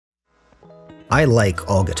I like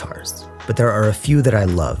all guitars, but there are a few that I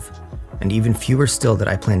love, and even fewer still that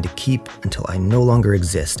I plan to keep until I no longer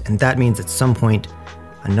exist. And that means at some point,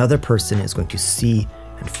 another person is going to see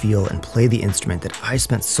and feel and play the instrument that I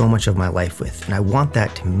spent so much of my life with, and I want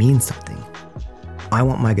that to mean something. I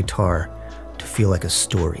want my guitar to feel like a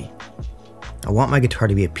story. I want my guitar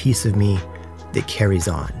to be a piece of me that carries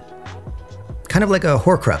on. Kind of like a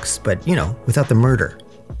horcrux, but without the murder.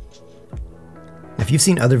 If you've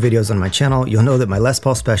seen other videos on my channel, you'll know that my Les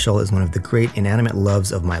Paul Special is one of the great inanimate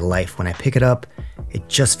loves of my life. When I pick it up, it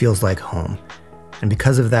just feels like home. And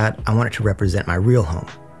because of that, I want it to represent my real home,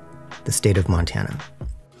 the state of Montana.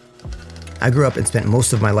 I grew up and spent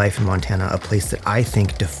most of my life in Montana, a place that I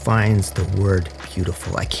think defines the word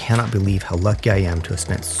beautiful. I cannot believe how lucky I am to have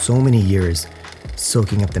spent so many years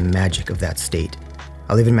soaking up the magic of that state.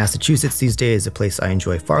 I live in Massachusetts these days, a place I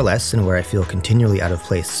enjoy far less and where I feel continually out of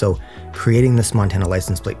place, so creating this Montana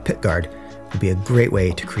license plate pickguard would be a great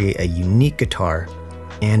way to create a unique guitar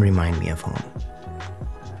and remind me of home.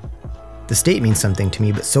 The state means something to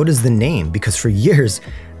me, but so does the name, because for years,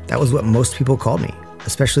 that was what most people called me,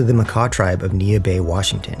 especially the Makah tribe of Neah Bay,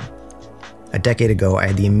 Washington. A decade ago, I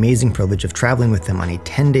had the amazing privilege of traveling with them on a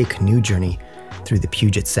 10-day canoe journey through the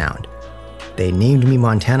Puget Sound. They named me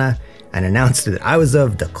Montana and announced that I was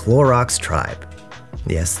of the Clorox tribe.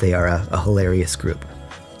 Yes, they are a hilarious group.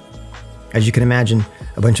 As you can imagine,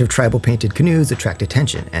 a bunch of tribal painted canoes attract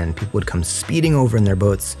attention, and people would come speeding over in their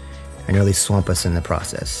boats and nearly swamp us in the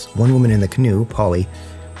process. One woman in the canoe, Polly,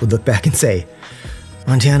 would look back and say,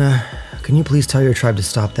 "Montana, can you please tell your tribe to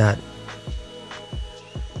stop that?"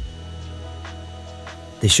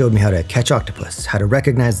 They showed me how to catch octopus, how to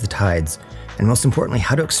recognize the tides, and most importantly,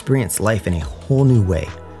 how to experience life in a whole new way.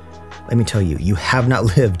 Let me tell you, you have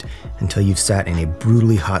not lived until you've sat in a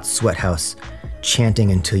brutally hot sweat house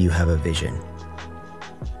chanting until you have a vision.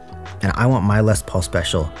 And I want my Les Paul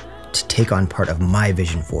Special to take on part of my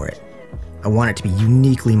vision for it. I want it to be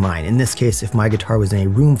uniquely mine. In this case, if my guitar was in a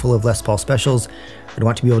room full of Les Paul Specials, I'd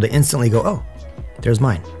want to be able to instantly go, oh, there's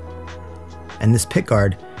mine. And this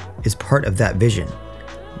pickguard is part of that vision.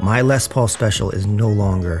 My Les Paul Special is no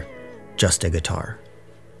longer just a guitar.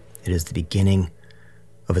 It is the beginning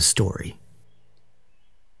of a story.